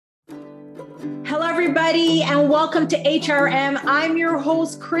Hello, everybody, and welcome to HRM. I'm your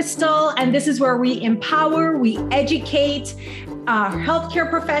host, Crystal, and this is where we empower, we educate healthcare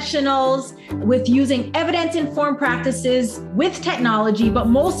professionals with using evidence-informed practices with technology, but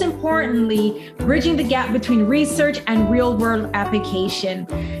most importantly, bridging the gap between research and real-world application.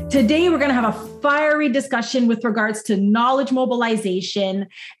 Today, we're going to have a fiery discussion with regards to knowledge mobilization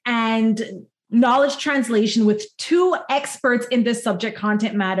and knowledge translation with two experts in this subject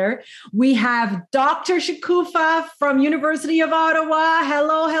content matter. We have Dr. Shikufa from University of Ottawa.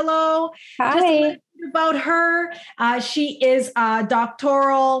 Hello. Hi. Just a little bit about her. She is a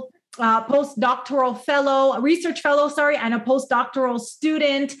postdoctoral fellow, a research fellow, and a postdoctoral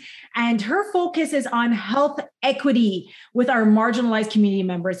student. And her focus is on health equity with our marginalized community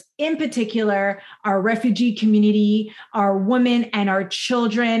members, in particular, our refugee community, our women and our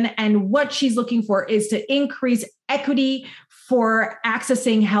children. And what she's looking for is to increase equity for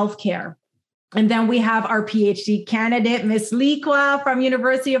accessing healthcare. And then we have our PhD candidate, Miss Liquaa from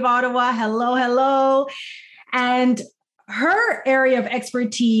University of Ottawa. Hello. And her area of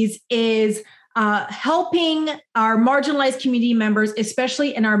expertise is helping our marginalized community members,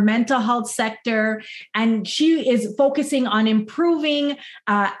 especially in our mental health sector. And she is focusing on improving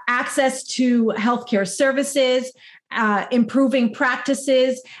access to healthcare services, improving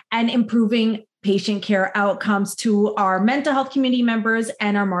practices, and improving patient care outcomes to our mental health community members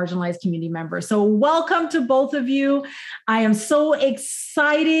and our marginalized community members. So welcome to both of you. I am so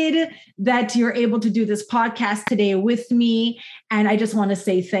excited that you're able to do this podcast today with me. And I just want to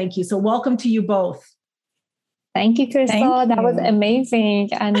say thank you. So welcome to you both. Thank you, Crystal. That was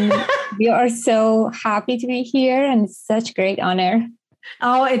amazing. And we are so happy to be here, and it's such great honor.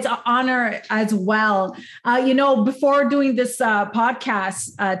 Oh, it's an honor as well. Before doing this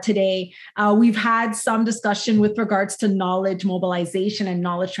podcast today, we've had some discussion with regards to knowledge mobilization and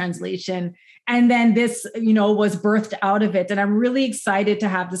knowledge translation. And then this, was birthed out of it. And I'm really excited to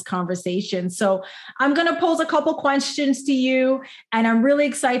have this conversation. So I'm going to pose a couple questions to you, and I'm really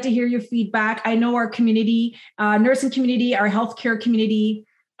excited to hear your feedback. I know our community, nursing community, our healthcare community,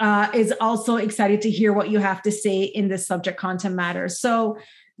 is also excited to hear what you have to say in this subject content matter. So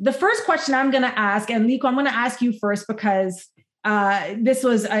the first question I'm going to ask, and Liquaa, I'm going to ask you first because this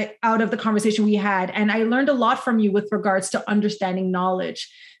was out of the conversation we had, and I learned a lot from you with regards to understanding knowledge.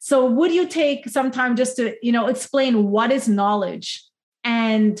 So would you take some time just to, explain what is knowledge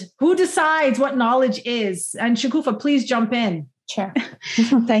and who decides what knowledge is? And Shikufa, please jump in. Sure.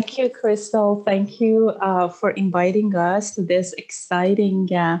 Thank you, Crystal. Thank you for inviting us to this exciting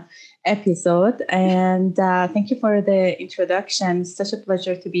episode. And thank you for the introduction. Such a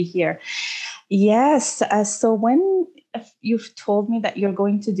pleasure to be here. Yes. So when you've told me that you're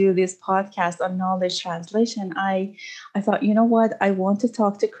going to do this podcast on knowledge translation, I thought, you know what, I want to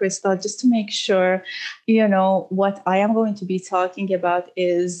talk to Crystal just to make sure, what I am going to be talking about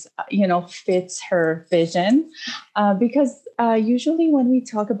is, fits her vision. Because usually when we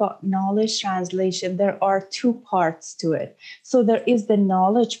talk about knowledge translation, there are two parts to it. So there is the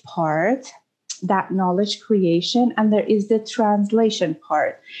knowledge part, that knowledge creation, and there is the translation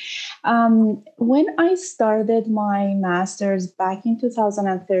part. When I started my master's back in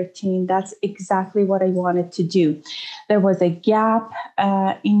 2013, that's exactly what I wanted to do. There was a gap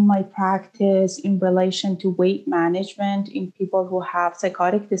in my practice in relation to weight management in people who have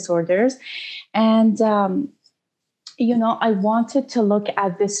psychotic disorders. And, I wanted to look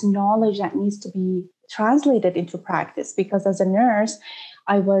at this knowledge that needs to be translated into practice, because as a nurse,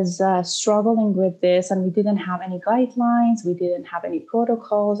 I was struggling with this, and we didn't have any guidelines. We didn't have any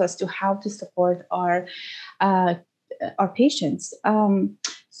protocols as to how to support our patients.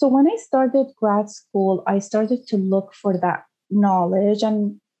 So when I started grad school, I started to look for that knowledge.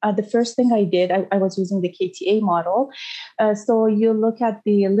 And the first thing I did, I was using the KTA model. So you look at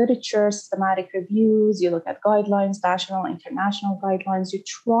the literature, systematic reviews, you look at guidelines, national, international guidelines. You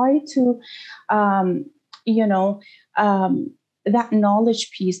try to, that knowledge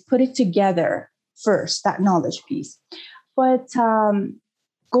piece, put it together first, that knowledge piece. But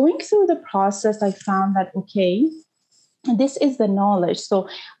going through the process, I found that, okay, this is the knowledge. So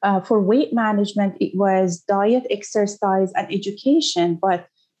for weight management, it was diet, exercise, and education. But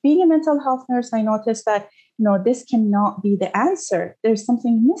being a mental health nurse, I noticed that, this cannot be the answer. There's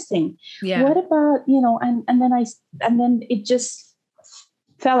something missing. Yeah. What about, and then it just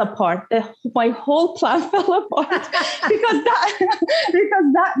fell apart. My whole plan fell apart because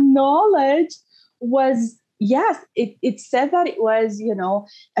that knowledge was, yes, it said that it was,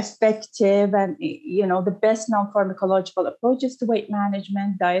 effective and, the best non-pharmacological approaches to weight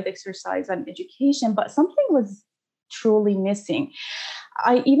management, diet, exercise, and education, but something was truly missing.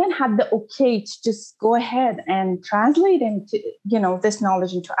 I even had the okay to just go ahead and translate into, this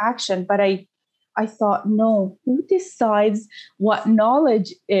knowledge into action. But I thought, no, who decides what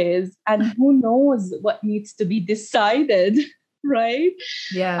knowledge is and who knows what needs to be decided, right?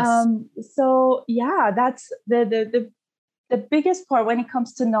 Yes. So yeah, that's the biggest part when it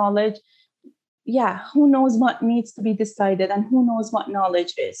comes to knowledge. Yeah, who knows what needs to be decided and who knows what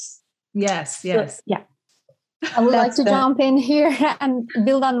knowledge is. Yes. So, yeah. I would like to jump in here and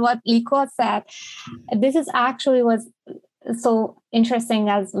build on what Liquaa said. This is actually was so interesting,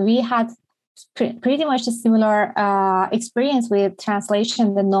 as we had pretty much a similar experience with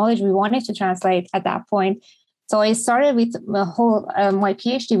translation, the knowledge we wanted to translate at that point. So I started with the whole my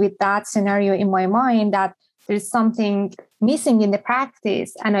PhD with that scenario in my mind, that there's something missing in the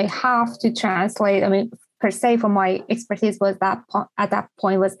practice and I have to translate. I mean, per se, for my expertise was that at that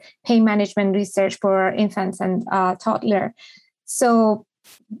point was pain management research for infants and toddler. So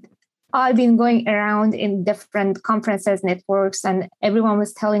I've been going around in different conferences, networks, and everyone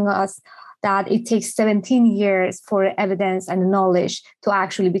was telling us that it takes 17 years for evidence and knowledge to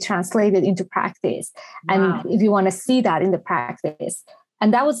actually be translated into practice. Wow. And if you want to see that in the practice.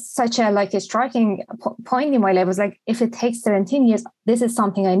 And that was such a striking point in my life. It was like, if it takes 17 years, this is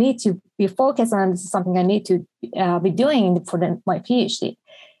something I need to be focused on. This is something I need to be doing for my PhD.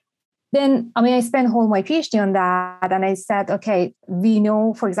 Then, I spent whole my PhD on that. And I said, okay, we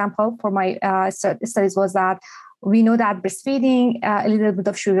know, for example, for my studies was that we know that breastfeeding a little bit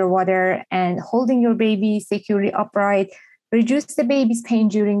of sugar water and holding your baby securely upright reduce the baby's pain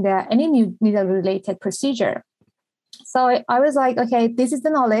during any needle-related procedure. So I was like, okay, this is the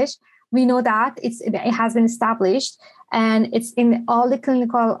knowledge. We know that it has been established and it's in all the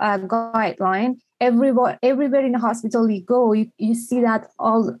clinical guideline. Everywhere in the hospital you go, you see that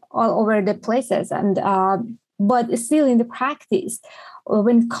all over the places. And but still in the practice,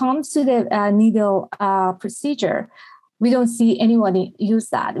 when it comes to the needle procedure, we don't see anybody use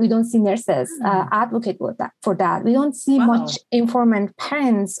that. We don't see nurses advocate for that. We don't see much informant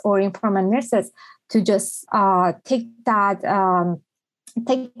parents or informant nurses to just take that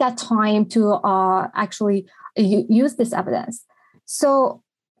time to actually use this evidence. So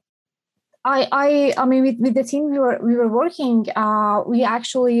I mean, with the team we were working, we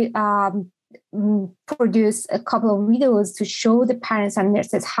actually produced a couple of videos to show the parents and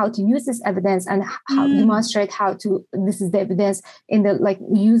nurses how to use this evidence and how demonstrate how to. This is the evidence in the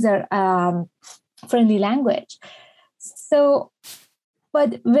user friendly language. So.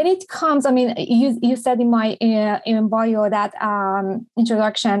 But when it comes, you said in my in bio that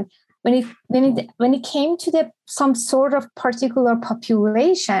introduction, when it came to some sort of particular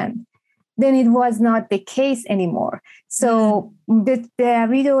population, then it was not the case anymore. So the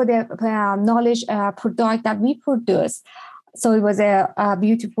video, the knowledge product that we produced, so it was a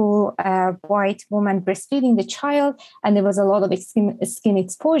beautiful white woman breastfeeding the child, and there was a lot of skin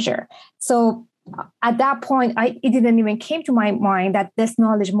exposure. So at that point, it didn't even came to my mind that this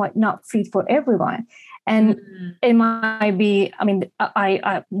knowledge might not fit for everyone. And it might be,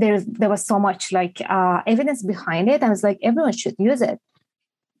 there was so much evidence behind it. I was like, everyone should use it.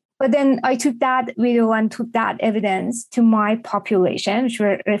 But then I took that video and took that evidence to my population, which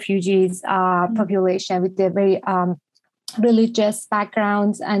were refugees population with the very religious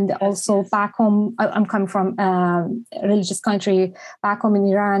backgrounds, and also back home, I'm coming from a religious country. Back home in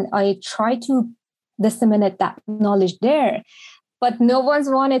Iran, I tried to disseminate that knowledge there, but no one's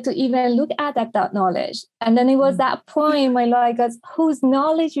wanted to even look at that knowledge. And then it was that point in my life, whose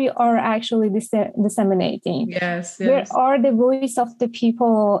knowledge we are actually disseminating. Yes. Where are the voice of the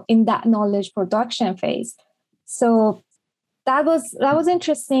people in that knowledge production phase? So that was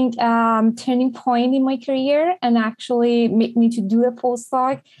interesting turning point in my career, and actually make me to do a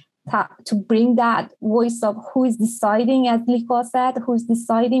postdoc to bring that voice of who is deciding, as Liquaa said, who is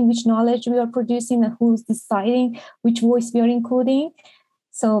deciding which knowledge we are producing and who is deciding which voice we are including.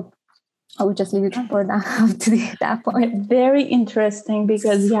 So I would just leave it for that to that point. Very interesting,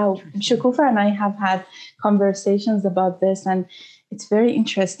 because Shakufa and I have had conversations about this, and it's very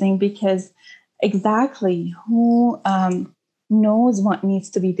interesting because exactly who knows what needs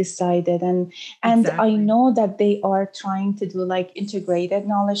to be decided, and I know that they are trying to do integrated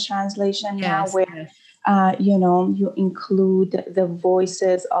knowledge translation now, where you include the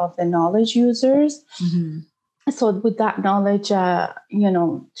voices of the knowledge users. So with that knowledge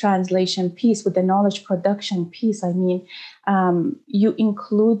translation piece, with the knowledge production piece, you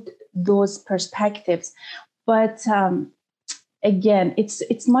include those perspectives, but again,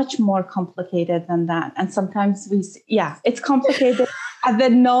 it's much more complicated than that. And sometimes it's complicated at the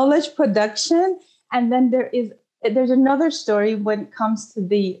knowledge production. And then there is there's another story when it comes to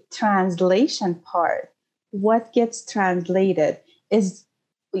the translation part. What gets translated is,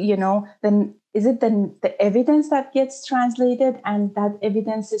 then is it then the evidence that gets translated, and that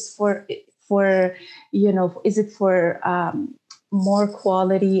evidence is for is it for more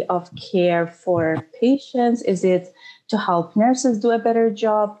quality of care for patients? Is it to help nurses do a better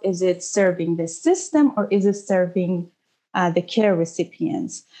job? Is it serving the system, or is it serving the care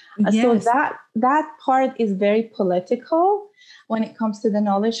recipients? So that part is very political when it comes to the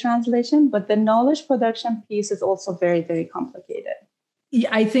knowledge translation, but the knowledge production piece is also very, very complicated. Yeah,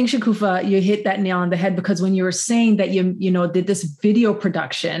 I think, Shagufta, you hit that nail on the head, because when you were saying that you did this video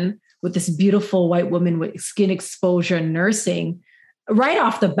production with this beautiful white woman with skin exposure nursing, right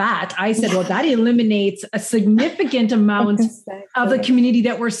off the bat, I said, well, that eliminates a significant amount of the community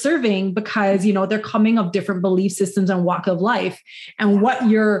that we're serving, because, they're coming of different belief systems and walk of life. And what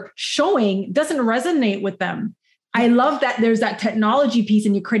you're showing doesn't resonate with them. I love that there's that technology piece,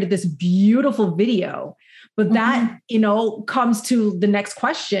 and you created this beautiful video. But that, comes to the next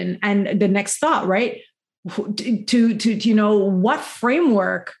question and the next thought, right? To what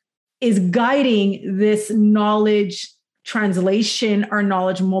framework is guiding this knowledge translation or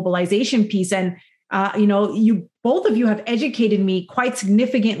knowledge mobilization piece? And, both of you have educated me quite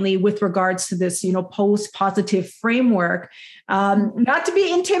significantly with regards to this, post-positive framework. Not to be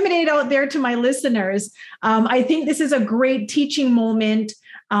intimidated out there to my listeners. I think this is a great teaching moment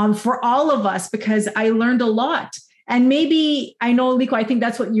for all of us, because I learned a lot. And maybe, I know, Liquaa, I think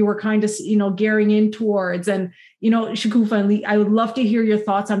that's what you were kind of, gearing in towards. And, Shagufta and Lee, I would love to hear your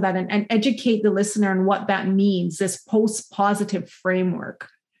thoughts on that and educate the listener on what that means, this post-positive framework.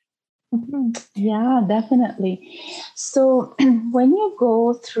 Mm-hmm. Yeah, definitely. So when you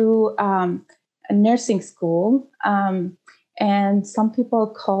go through a nursing school, and some people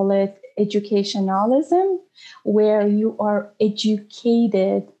call it educationalism, where you are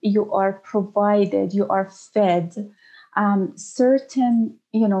educated, you are provided, you are fed certain,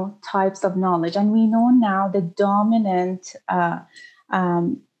 types of knowledge. And we know now the dominant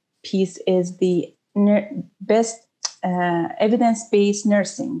piece is the best evidence-based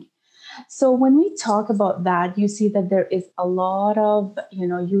nursing. So when we talk about that, you see that there is a lot of,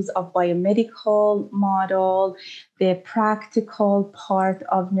 use of biomedical model, the practical part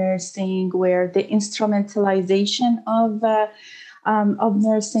of nursing, where the instrumentalization of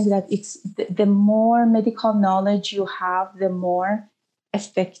nursing, that it's the more medical knowledge you have, the more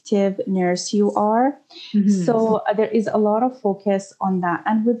effective nurse you are. Mm-hmm. So there is a lot of focus on that.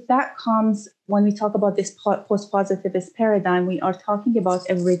 And with that comes, when we talk about this post-positivist paradigm, we are talking about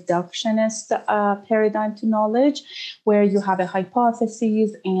a reductionist paradigm to knowledge, where you have a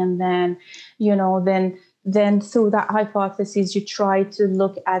hypothesis, and then, then through that hypothesis, you try to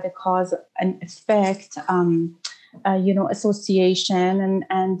look at the cause and effect, association.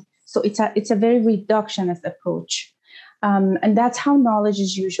 And so it's a very reductionist approach. And that's how knowledge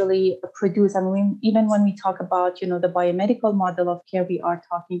is usually produced. I mean, even when we talk about, the biomedical model of care, we are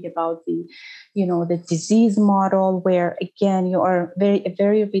talking about the disease model, where, again, you are a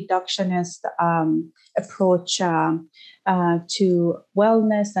very reductionist approach to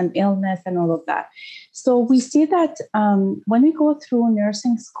wellness and illness and all of that. So we see that when we go through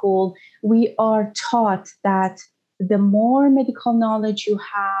nursing school, we are taught that the more medical knowledge you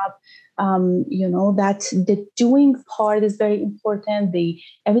have, that the doing part is very important. The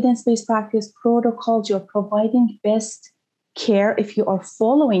evidence-based practice protocols, you're providing best care if you are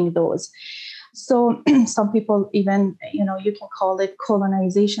following those. So some people even, you can call it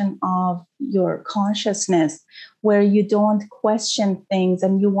colonization of your consciousness, where you don't question things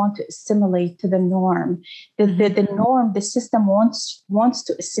and you want to assimilate to the norm. The norm, the system wants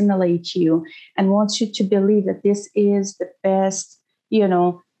to assimilate you and wants you to believe that this is the best,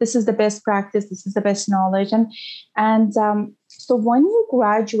 this is the best practice, this is the best knowledge. And so when you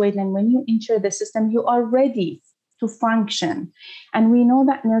graduate and when you enter the system, you are ready to function. And we know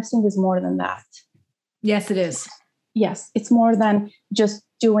that nursing is more than that. Yes, it is. Yes, it's more than just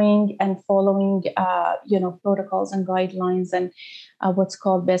doing and following, protocols and guidelines and what's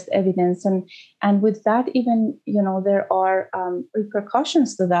called best evidence. And with that, even, there are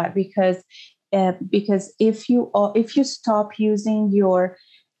repercussions to that, because if you stop using your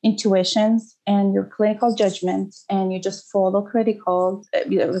intuitions and your clinical judgment, and you just follow the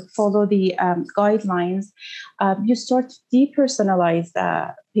guidelines, you start to depersonalize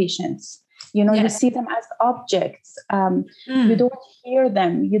patients. You see them as objects. You don't hear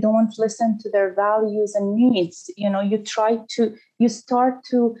them. You don't listen to their values and needs. You start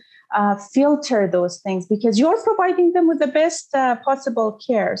to filter those things, because you're providing them with the best possible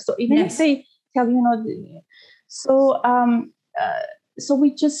care. So even if they tell So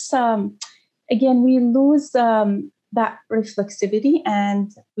we just, again, we lose that reflexivity,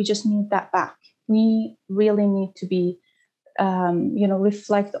 and we just need that back. We really need to be,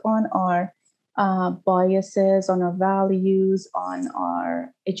 reflect on our biases, on our values, on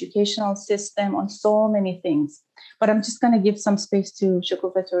our educational system, on so many things. But I'm just going to give some space to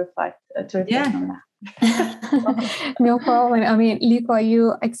Shukufah to reflect on that. No problem. I mean, Liquaa,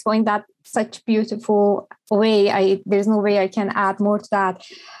 you explained that such beautiful way. There's no way I can add more to that.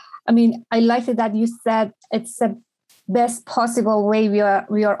 I mean, I like it that you said it's the best possible way we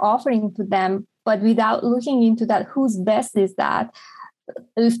are offering to them, but without looking into that, whose best is that?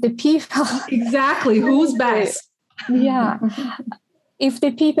 If the people exactly who's best? Yeah. If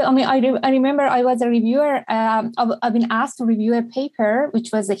the people, I mean, I remember I was a reviewer. I've been asked to review a paper,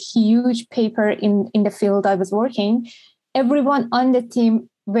 which was a huge paper in the field I was working. Everyone on the team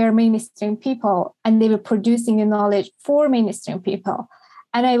were mainstream people, and they were producing the knowledge for mainstream people.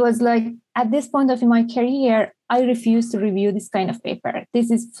 And I was like, at this point of my career, I refuse to review this kind of paper.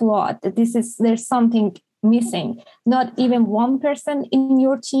 This is flawed. There's something missing. Not even one person in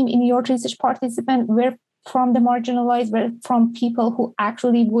your team, in your research participant, were from the marginalized, were from people who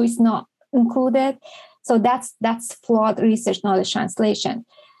actually voice not included. So that's flawed research knowledge translation.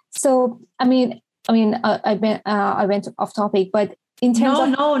 So I went off topic, but in terms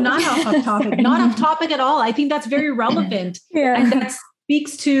not off topic, not off topic at all. I think that's very relevant, and that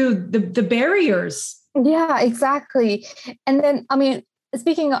speaks to the barriers. Yeah, exactly. And then I mean,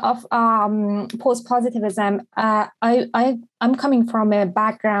 speaking of post-positivism, I'm coming from a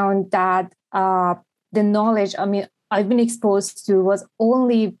background that the knowledge, I mean, I've been exposed to was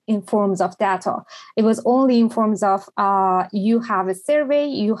only in forms of data. It was only in forms of you have a survey,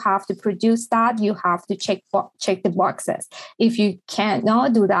 you have to produce that, you have to check the boxes. If you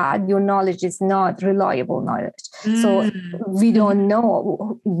cannot do that, your knowledge is not reliable knowledge. So we don't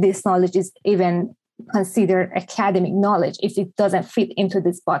know this knowledge is even considered academic knowledge if it doesn't fit into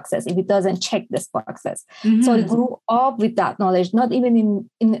these boxes, if it doesn't check these boxes. So I grew up with that knowledge, not even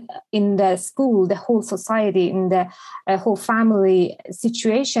in the school, the whole society, in the whole family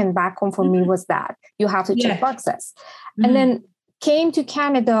situation back home for me was that you have to check boxes. And then came to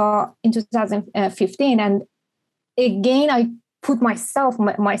Canada in 2015, and again I put myself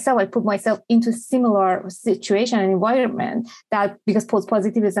into similar situation and environment, that because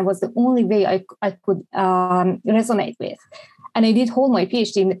post-positivism was the only way I could resonate with. And I did hold my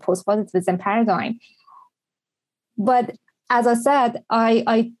PhD in the post-positivism paradigm. But as I said,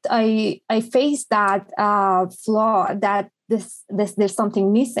 I faced that flaw that there's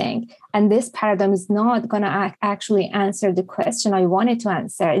something missing, and this paradigm is not going to actually answer the question I wanted to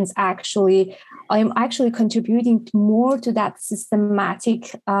answer. I'm actually contributing more to that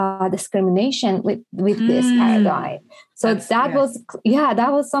systematic discrimination with this paradigm. So that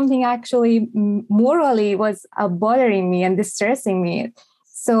was something actually morally was bothering me and distressing me.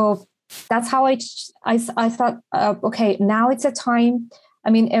 So that's how I thought, okay, now it's a time.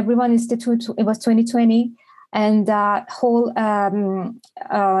 I mean, everyone is it was 2020. And that whole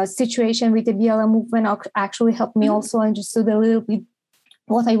situation with the BLM movement actually helped me also understood a little bit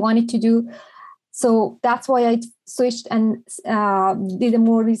what I wanted to do. So that's why I switched and did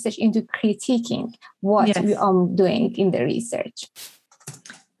more research into critiquing what I'm doing in the research.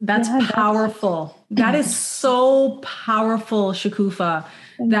 That's powerful. That is so powerful, Shukufah,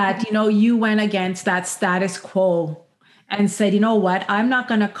 that, you went against that status quo and said, you know what, I'm not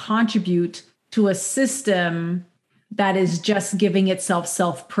going to contribute to a system that is just giving itself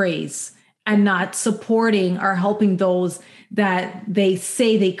self-praise and not supporting or helping those that they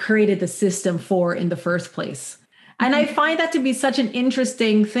say they created the system for in the first place. And I find that to be such an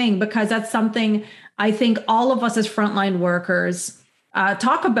interesting thing, because that's something I think all of us as frontline workers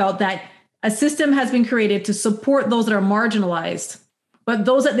talk about, that a system has been created to support those that are marginalized, but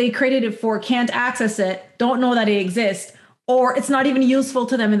those that they created it for can't access it, don't know that it exists, or it's not even useful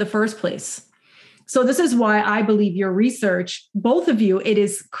to them in the first place. So this is why I believe your research, both of you, it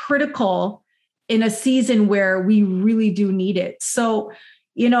is critical in a season where we really do need it. So,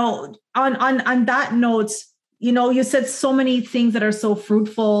 on that note, you said so many things that are so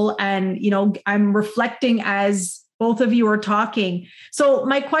fruitful, and, I'm reflecting as both of you are talking. So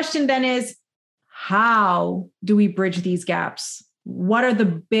my question then is, how do we bridge these gaps? What are the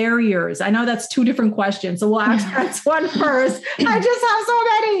barriers? I know that's two different questions, so we'll ask one first. I just have so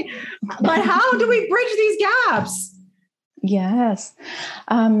many. But how do we bridge these gaps? Yes.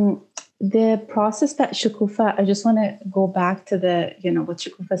 The process that Shukufa, I just want to go back to the, what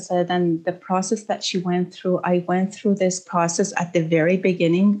Shukufa said and the process that she went through. I went through this process at the very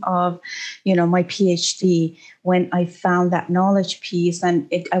beginning of, my PhD, when I found that knowledge piece,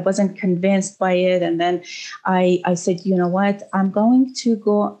 and I wasn't convinced by it. And then I said, you know what, I'm going to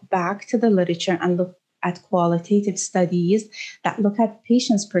go back to the literature and look at qualitative studies that look at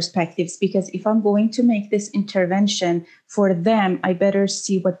patients' perspectives, because if I'm going to make this intervention for them, I better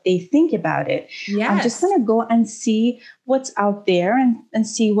see what they think about it. Yes. I'm just going to go and see what's out there and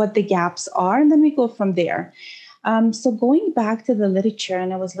see what the gaps are, and then we go from there. So going back to the literature,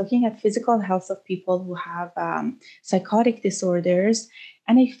 and I was looking at physical health of people who have psychotic disorders,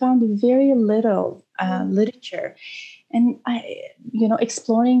 and I found very little literature. And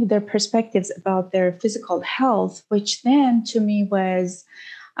exploring their perspectives about their physical health, which then to me was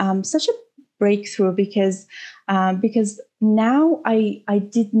such a breakthrough, because now I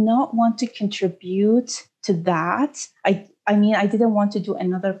did not want to contribute to that. I mean, I didn't want to do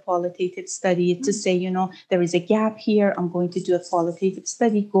another qualitative study to say, there is a gap here. I'm going to do a qualitative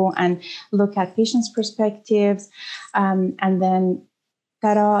study, go and look at patients' perspectives, and then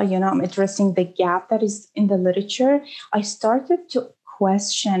I'm addressing the gap that is in the literature. I started to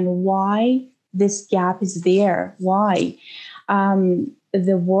question why this gap is there. Why?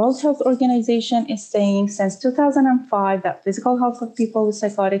 The World Health Organization is saying since 2005 that physical health of people with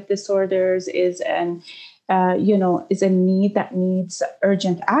psychotic disorders is is a need that needs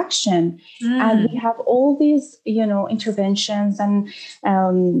urgent action. And we have all these, interventions and,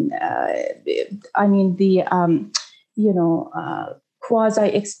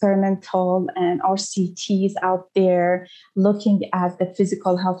 quasi-experimental and RCTs out there looking at the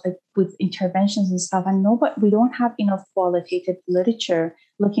physical health with interventions and stuff. And we don't have enough qualitative literature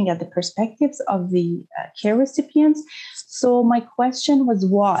looking at the perspectives of the care recipients. So my question was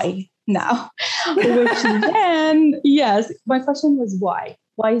why now? Which then, yes, my question was why?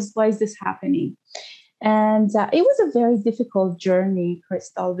 Why is this happening? And it was a very difficult journey,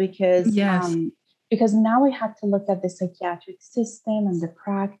 Crystal, because because now I had to look at the psychiatric system and the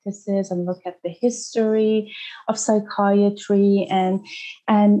practices and look at the history of psychiatry. And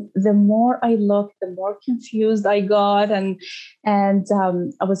the more I looked, the more confused I got. And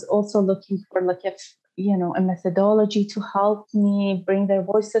I was also looking for a methodology to help me bring their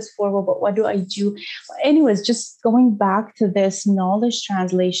voices forward. But what do I do? Anyways, just going back to this knowledge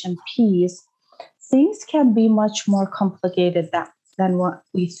translation piece, things can be much more complicated than what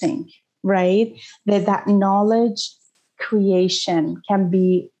we think. Right? That knowledge creation can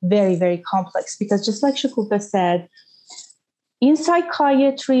be very, very complex, because just like Shakufa said, in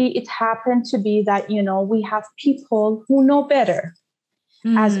psychiatry, it happened to be that, we have people who know better.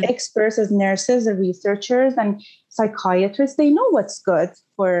 As experts, as nurses, as researchers, and psychiatrists, they know what's good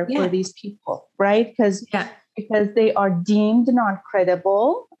for these people, right? Because they are deemed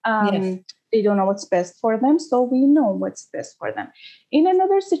non-credible. They don't know what's best for them, so we know what's best for them. In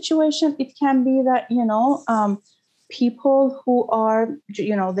another situation, it can be that, people who are,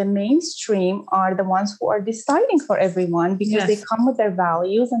 the mainstream are the ones who are deciding for everyone, because they come with their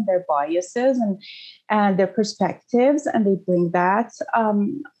values and their biases and their perspectives, and they bring that,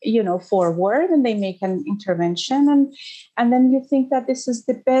 forward, and they make an intervention, and then you think that this is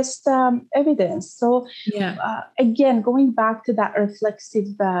the best evidence. So again, going back to that reflexive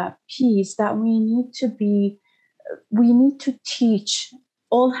piece, that we need to teach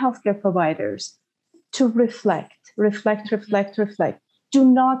all healthcare providers to reflect. Do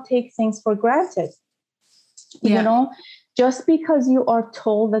not take things for granted. Just because you are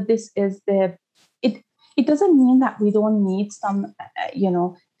told that this is it doesn't mean that we don't need some,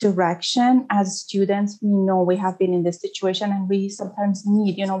 direction. As students, we know we have been in this situation, and we sometimes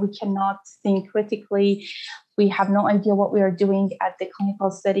need, we cannot think critically. We have no idea what we are doing at the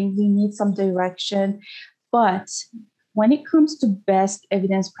clinical setting. We need some direction. But when it comes to best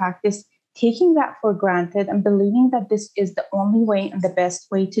evidence practice, taking that for granted and believing that this is the only way and the best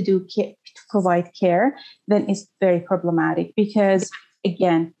way to provide care, then is very problematic, because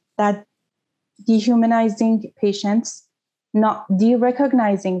again, that dehumanizing patients, not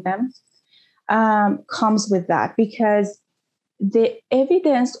de-recognizing them, comes with that, because the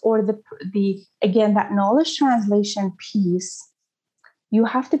evidence or the again, that knowledge translation piece, you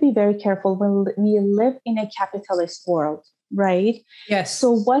have to be very careful. We live in a capitalist world, right? Yes.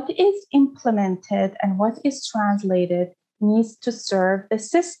 So what is implemented and what is translated needs to serve the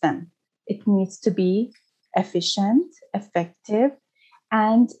system. It needs to be efficient, effective,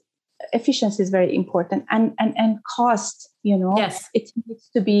 and efficiency is very important. And cost, it needs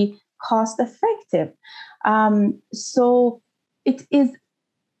to be cost effective. So it is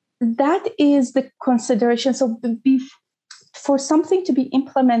that is the consideration. So for something to be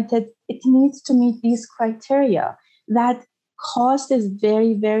implemented, it needs to meet these criteria. That cost is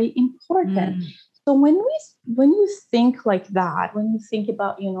very, very important. So when you think like that, when you think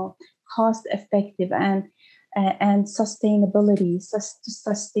about, cost effective and sustainability, to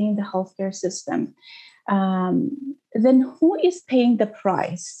sustain the healthcare system, then who is paying the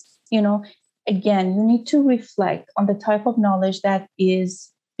price? Again, you need to reflect on the type of knowledge that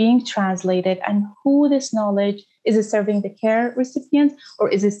is being translated and who this knowledge is. It serving the care recipients, or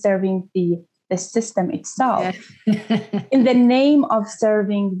is it serving the system itself? Yeah. In the name of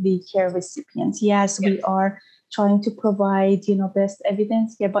serving the care recipients, yes, we are trying to provide, best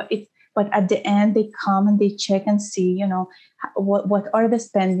evidence here, but at the end they come and they check and see, what are the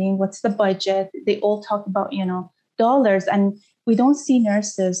spending, what's the budget. They all talk about, dollars, and we don't see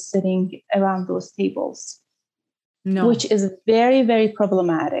nurses sitting around those tables, which is very, very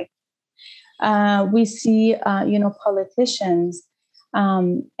problematic. We see, politicians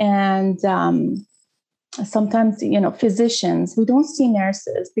and sometimes, physicians. We don't see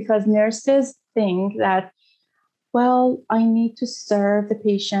nurses because nurses think that, well, I need to serve the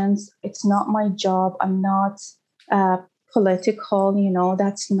patients. It's not my job. I'm not political.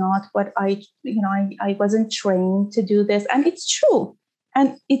 That's not what I wasn't trained to do this. And it's true.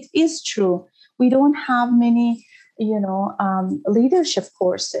 And it is true. We don't have many leadership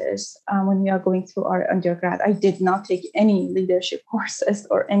courses when we are going through our undergrad. I did not take any leadership courses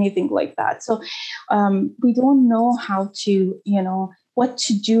or anything like that. So we don't know how to, what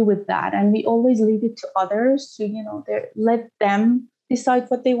to do with that. And we always leave it to others to, let them decide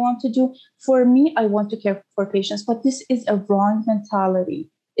what they want to do. For me, I want to care for patients, but this is a wrong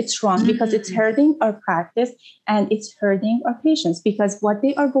mentality. It's wrong because it's hurting our practice and it's hurting our patients, because what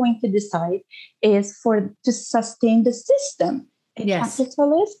they are going to decide is to sustain the system, a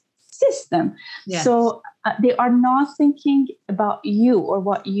capitalist system. Yes. So they are not thinking about you or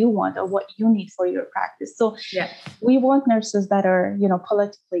what you want or what you need for your practice. So we want nurses that are,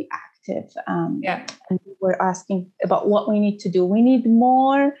 politically active. And we're asking about what we need to do. We need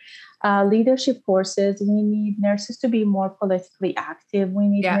more leadership courses. We need nurses to be more politically active. We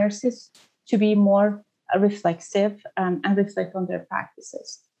need nurses to be more reflexive and reflect on their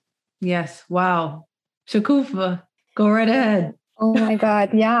practices. Yes. Wow. Shakoufa, go right ahead. Oh my God.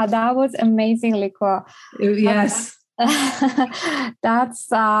 Yeah, that was amazing, Liquaa. Yes. That's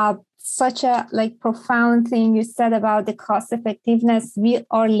such a profound thing you said about the cost effectiveness. We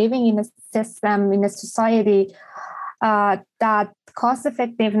are living in a system, in a society that cost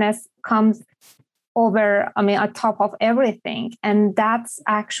effectiveness comes over, on top of everything. And that's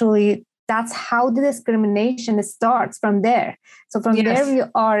how the discrimination starts from there. So from there, we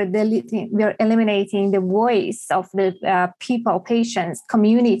are eliminating the voice of the people, patients,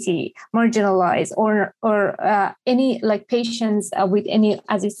 community, marginalized, or any patients with any,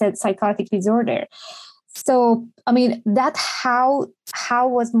 as you said, psychotic disorder. So, that how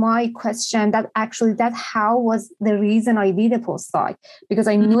was my question, that how was the reason I did a postdoc, because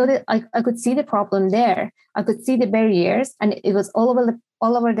I knew that I could see the problem there. I could see the barriers, and it was all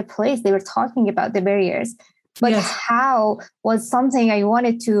over the place. They were talking about the barriers, but how was something I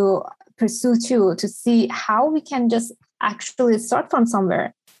wanted to pursue too, to see how we can just actually start from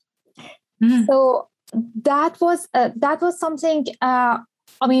somewhere. So that was something,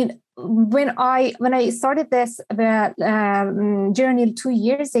 when I started this journey 2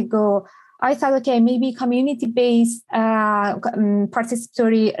 years ago, I thought, okay, maybe community-based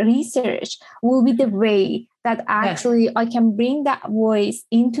participatory research will be the way that actually I can bring that voice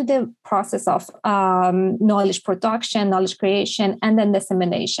into the process of knowledge production, knowledge creation, and then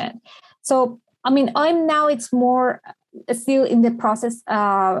dissemination. So, I'm now, it's more still in the process,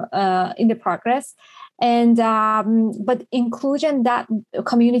 in the progress. And but inclusion that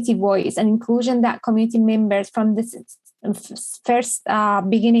community voice and inclusion that community members from this first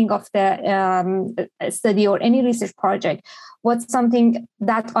beginning of the study or any research project was something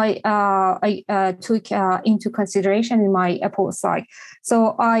that I took into consideration in my postdoc.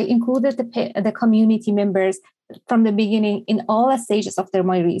 So I included the community members from the beginning in all stages of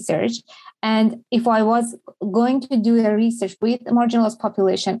my research. And if I was going to do a research with the marginalized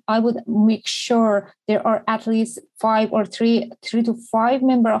population, I would make sure there are at least 3 to 5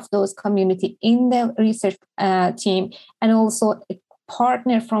 members of those community in the research team, and also a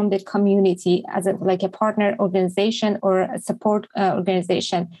partner from the community as a partner organization or a support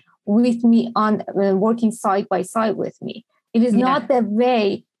organization with me on working side by side with me. It is not the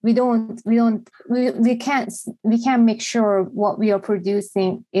way. We can't make sure what we are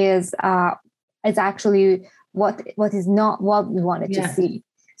producing is actually what is not what we wanted to see.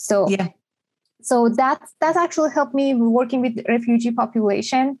 So yeah. So that's actually helped me working with refugee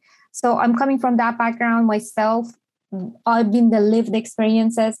population. So I'm coming from that background myself. I've been the lived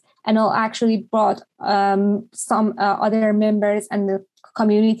experiences, and I actually brought some other members and the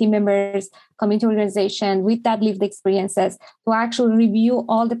community members, community organization with that lived experiences to actually review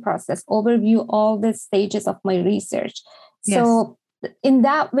all the process, overview all the stages of my research. Yes. So in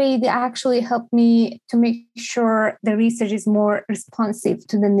that way, they actually help me to make sure the research is more responsive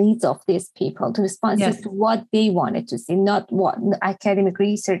to the needs of these people, to responsive to what they wanted to see, not what academic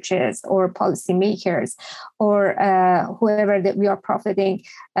researchers or policymakers or whoever that we are profiting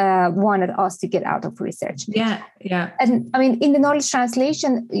wanted us to get out of research. Yeah, yeah. And I mean, in the knowledge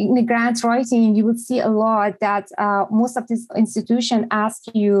translation, in the grant writing, you would see a lot that most of these institutions ask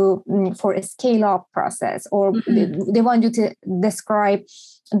you for a scale-up process, or they want you to describe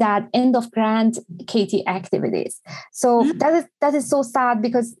that end of grant KT activities. So that is so sad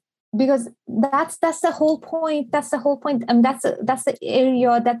because that's the whole point. That's the whole point. And that's the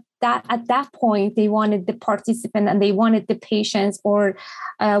area that at that point they wanted the participant and they wanted the patients or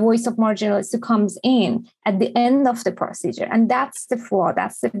voice of marginalized to comes in at the end of the procedure. And that's the flaw.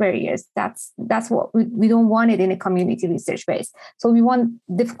 That's the barriers. That's what we don't want it in a community research base. So we want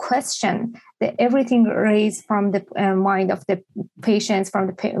the question that everything raised from the mind of the patients, from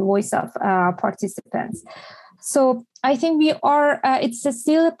the voice of participants. So I think we are, it's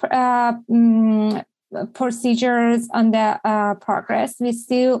still procedures on the progress. We're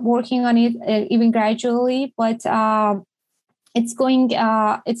still working on it, even gradually, but it's going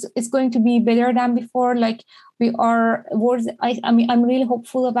to be better than before. Like we are, words. I mean, I'm really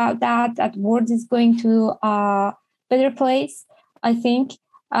hopeful about that words is going to a better place, I think,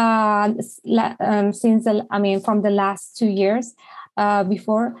 since, from the last 2 years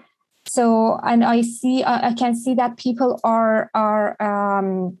before. So, and I can see that people are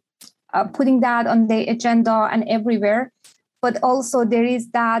putting that on the agenda and everywhere. But also there is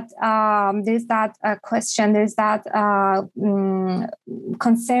that question, there's that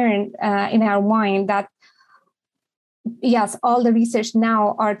concern in our mind that yes, all the research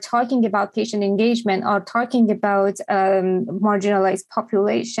now are talking about patient engagement, are talking about marginalized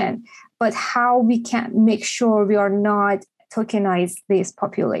population, but how we can make sure we are not tokenize this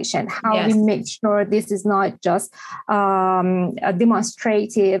population, how we make sure this is not just a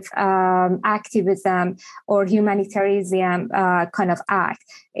demonstrative activism or humanitarian kind of act.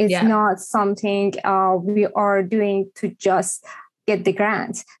 It's not something we are doing to just get the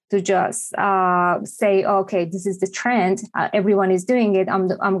grant, to just say, okay, this is the trend, everyone is doing it, I'm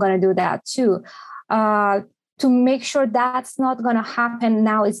going to do that too. To make sure that's not going to happen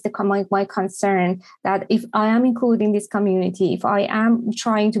now is my concern, that if I am including this community, if I am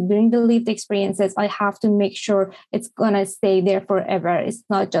trying to bring the lived experiences, I have to make sure it's going to stay there forever. It's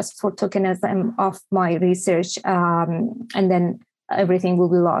not just for tokenism of my research and then everything will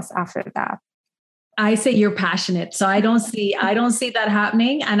be lost after that. I say you're passionate, so I don't see that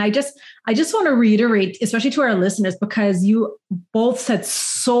happening. And I just want to reiterate, especially to our listeners, because you both said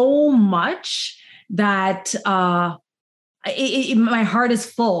so much that my heart is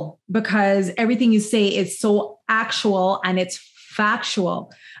full, because everything you say is so actual and it's factual.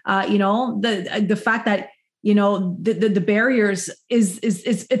 The fact that the barriers is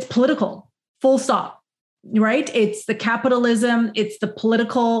it's political, full stop, right? It's the capitalism, it's the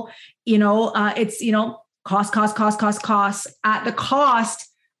political, it's cost at the cost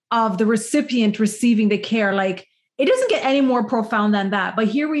of the recipient receiving the care. Like, it doesn't get any more profound than that. But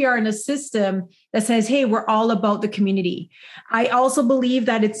here we are in a system that says, hey, we're all about the community. I also believe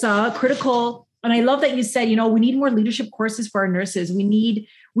that it's critical. And I love that you said, we need more leadership courses for our nurses. We need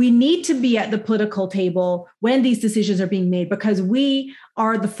to be at the political table when these decisions are being made, because we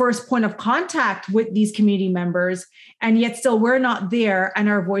are the first point of contact with these community members. And yet still we're not there and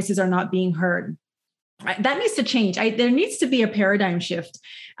our voices are not being heard. That needs to change. There needs to be a paradigm shift.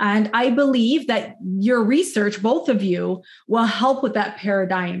 And I believe that your research, both of you, will help with that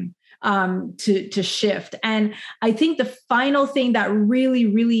paradigm to shift. And I think the final thing that really,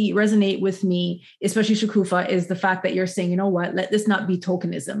 really resonate with me, especially Shagufah, is the fact that you're saying, you know what, let this not be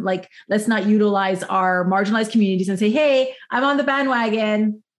tokenism. Like, let's not utilize our marginalized communities and say, hey, I'm on the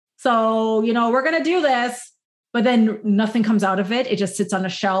bandwagon, so, we're going to do this. But then nothing comes out of it. It just sits on a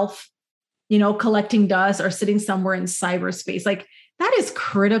shelf, collecting dust or sitting somewhere in cyberspace. Like, that is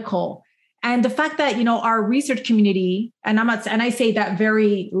critical. And the fact that, our research community, and I say that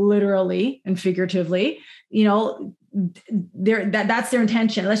very literally and figuratively, that's their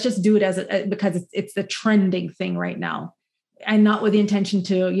intention. Let's just do it because it's the trending thing right now, and not with the intention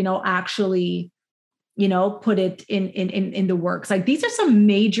to, actually, put it in the works? Like, these are some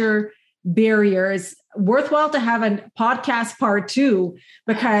major barriers. Worthwhile to have a podcast part 2,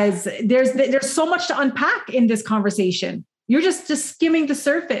 because there's so much to unpack in this conversation. You're just skimming the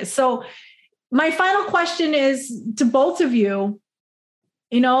surface. So my final question is to both of you,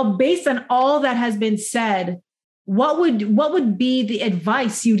 based on all that has been said, what would be the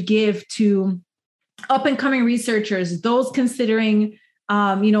advice you'd give to up and coming researchers, those considering,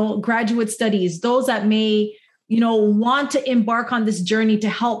 graduate studies, those that may, want to embark on this journey to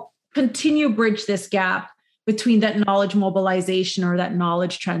help continue bridge this gap between that knowledge mobilization or that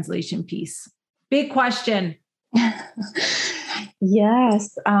knowledge translation piece? Big question.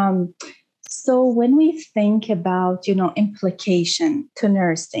 Yes. So when we think about, implication to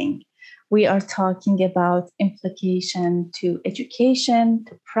nursing, we are talking about implication to education,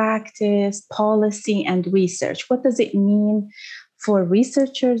 to practice, policy, and research. What does it mean for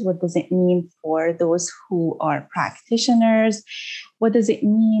researchers? What does it mean for those who are practitioners? What does it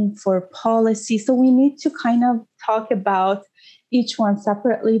mean for policy? So we need to kind of talk about each one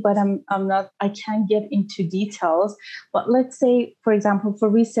separately, but I can't get into details. But let's say, for example, for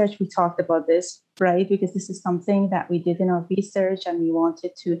research, we talked about this, right? Because this is something that we did in our research, and we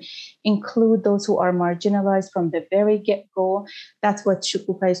wanted to include those who are marginalized from the very get-go. That's what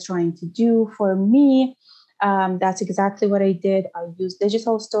Shukuka is trying to do. For me, that's exactly what I did. I used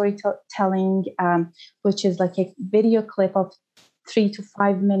digital storytelling, which is like a video clip of 3 to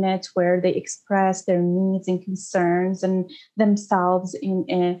 5 minutes where they express their needs and concerns and themselves in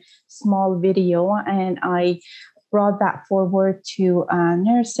a small video. And I brought that forward to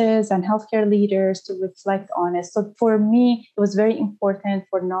nurses and healthcare leaders to reflect on it. So for me, it was very important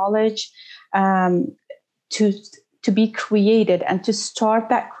for knowledge to be created and to start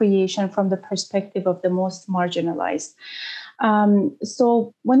that creation from the perspective of the most marginalized.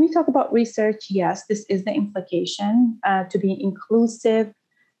 So when we talk about research, yes, this is the implication, to be inclusive,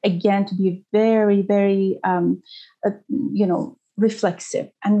 again, to be very, very, reflexive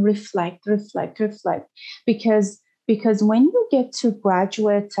and reflect, because when you get to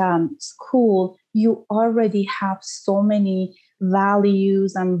graduate school, you already have so many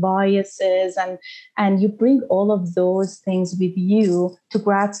values and biases, and you bring all of those things with you to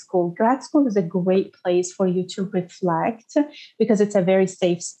grad school. Grad school is a great place for you to reflect because it's a very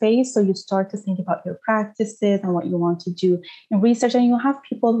safe space. So you start to think about your practices and what you want to do in research, and you have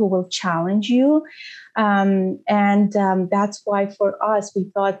people who will challenge you. That's why for us, we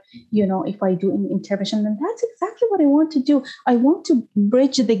thought, if I do an intervention, then that's exactly what I want to do. I want to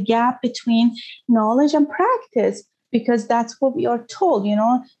bridge the gap between knowledge and practice, because that's what we are told,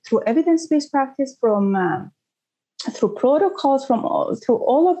 through evidence-based practice, from through protocols, through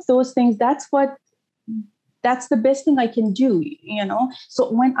all of those things. That's the best thing I can do, So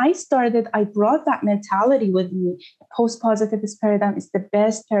when I started, I brought that mentality with me. Post-positivist paradigm is the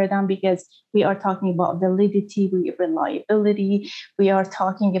best paradigm because we are talking about validity, reliability. We are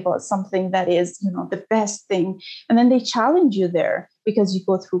talking about something that is, the best thing. And then they challenge you there because you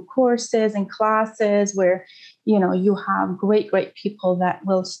go through courses and classes where, you have great people that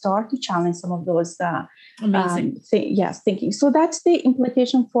will start to challenge some of those thinking. So that's the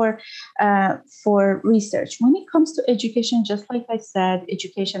implication for research. When it comes to education, just like I said,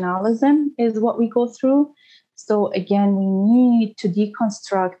 educationalism is what we go through. So again, we need to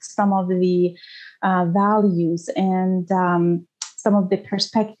deconstruct some of the values and some of the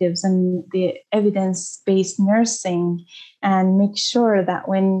perspectives and the evidence-based nursing, and make sure that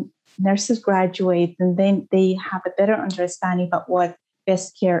when nurses graduate, and then they have a better understanding about what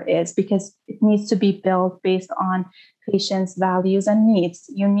best care is, because it needs to be built based on patients' values and needs.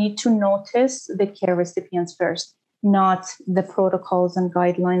 You need to notice the care recipients first, not the protocols and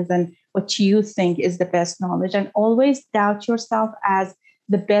guidelines and what you think is the best knowledge. And always doubt yourself as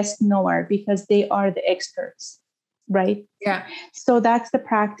the best knower, because they are the experts, right? Yeah. So that's the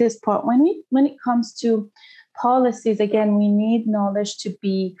practice part. When it comes to policies, again, we need knowledge to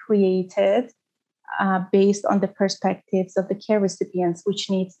be created based on the perspectives of the care recipients, which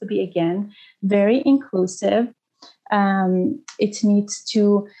needs to be, again, very inclusive. It needs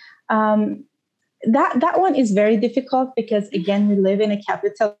to, that one is very difficult because, again, we live in a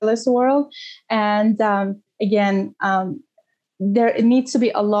capitalist world. And there needs to be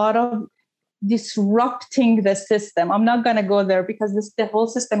a lot of disrupting the system. I'm not going to go there because the whole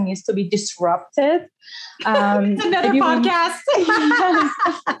system needs to be disrupted. Another podcast.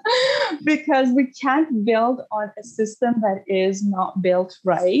 Because we can't build on a system that is not built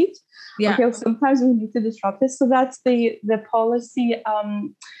right. Yeah. Okay, sometimes we need to disrupt it. So that's the policy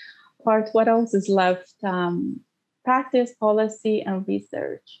part. What else is left? Practice, policy, and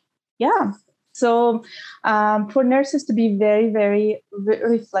research. Yeah. So for nurses to be very, very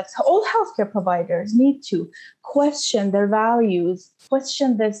reflexive, all healthcare providers need to question their values,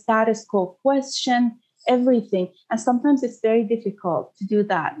 question their status quo, question everything. And sometimes it's very difficult to do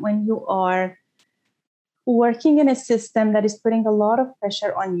that when you are working in a system that is putting a lot of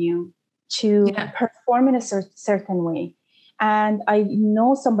pressure on you to perform in a certain way. And I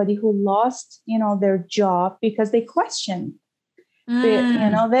know somebody who lost, their job because they questioned.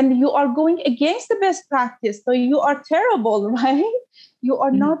 Then you are going against the best practice. So you are terrible, right? You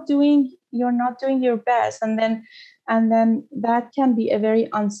are not doing your best. And then that can be a very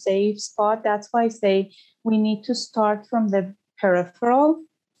unsafe spot. That's why I say we need to start from the peripheral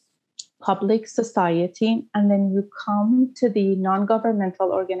public society, and then you come to the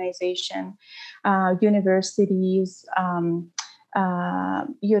non-governmental organization, universities,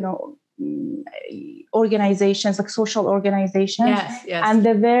 organizations like social organizations. Yes. And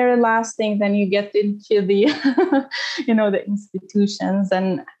the very last thing, then you get into the, the institutions.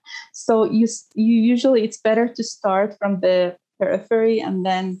 And so you usually, it's better to start from the periphery and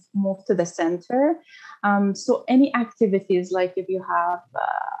then move to the center. So any activities, like if you have,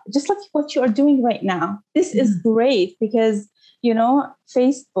 just like what you are doing right now, this is great because,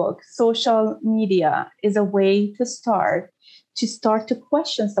 Facebook, social media is a way to start to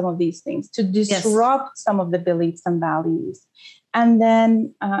question some of these things, to disrupt some of the beliefs and values. And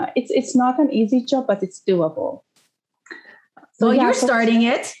then it's not an easy job, but it's doable. So you're starting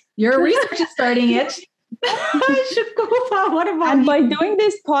it. Your research is starting it. What about and by doing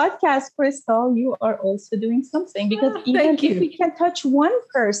this podcast, Crystal, you are also doing something, because even if we can touch one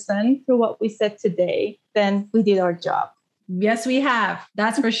person through what we said today, then we did our job. Yes, we have.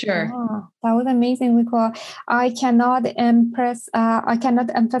 That's for sure. Oh, that was amazing, Liquaa. I cannot emphasize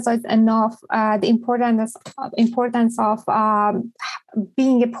enough the importance of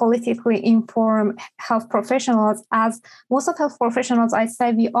being a politically informed health professionals. As most of health professionals, I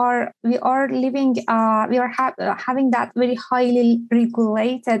say we are living, having that very highly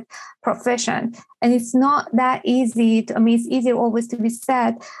regulated profession, and it's not that easy. It's easier always to be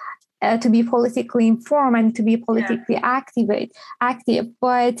said. To be politically informed and to be politically active,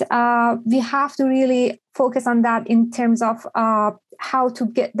 but we have to really focus on that in terms of how to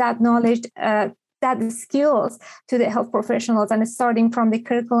get that knowledge, that skills to the health professionals, and starting from the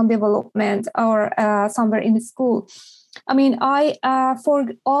curriculum development or somewhere in the school. For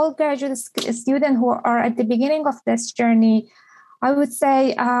all graduate students who are at the beginning of this journey, I would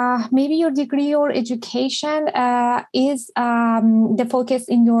say maybe your degree or education is the focus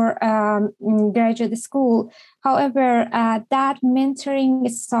in your graduate school. However, that mentoring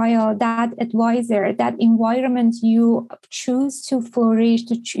style, that advisor, that environment you choose to flourish,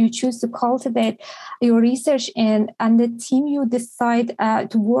 you choose to cultivate your research in, and the team you decide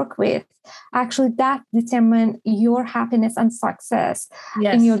to work with, actually that determine your happiness and success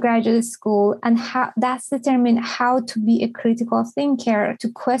in your graduate school, and that's determine how to be a critical thinker, to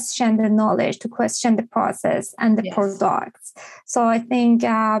question the knowledge, to question the process and the products. So I think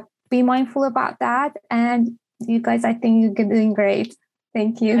be mindful about that. And you guys, I think you're doing great.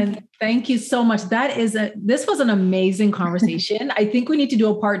 Thank you. And thank you so much. This was an amazing conversation. I think we need to do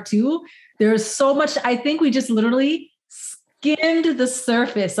a part 2. There's so much. I think we just literally skimmed the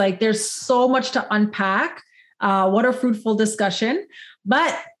surface. Like there's so much to unpack. What a fruitful discussion,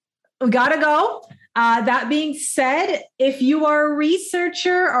 but we gotta go. That being said, if you are a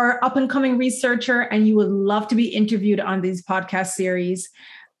researcher or up and coming researcher and you would love to be interviewed on these podcast series,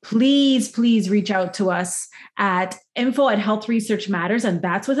 please reach out to us at info@healthresearchmatters, and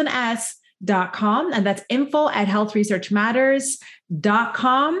that's with an S.com. And that's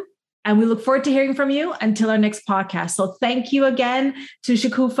info@healthresearchmatters.com. And we look forward to hearing from you until our next podcast. So thank you again to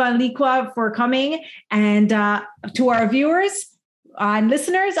Shaghufa and Liquaa for coming, and to our viewers and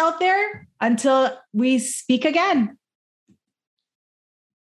listeners out there, until we speak again.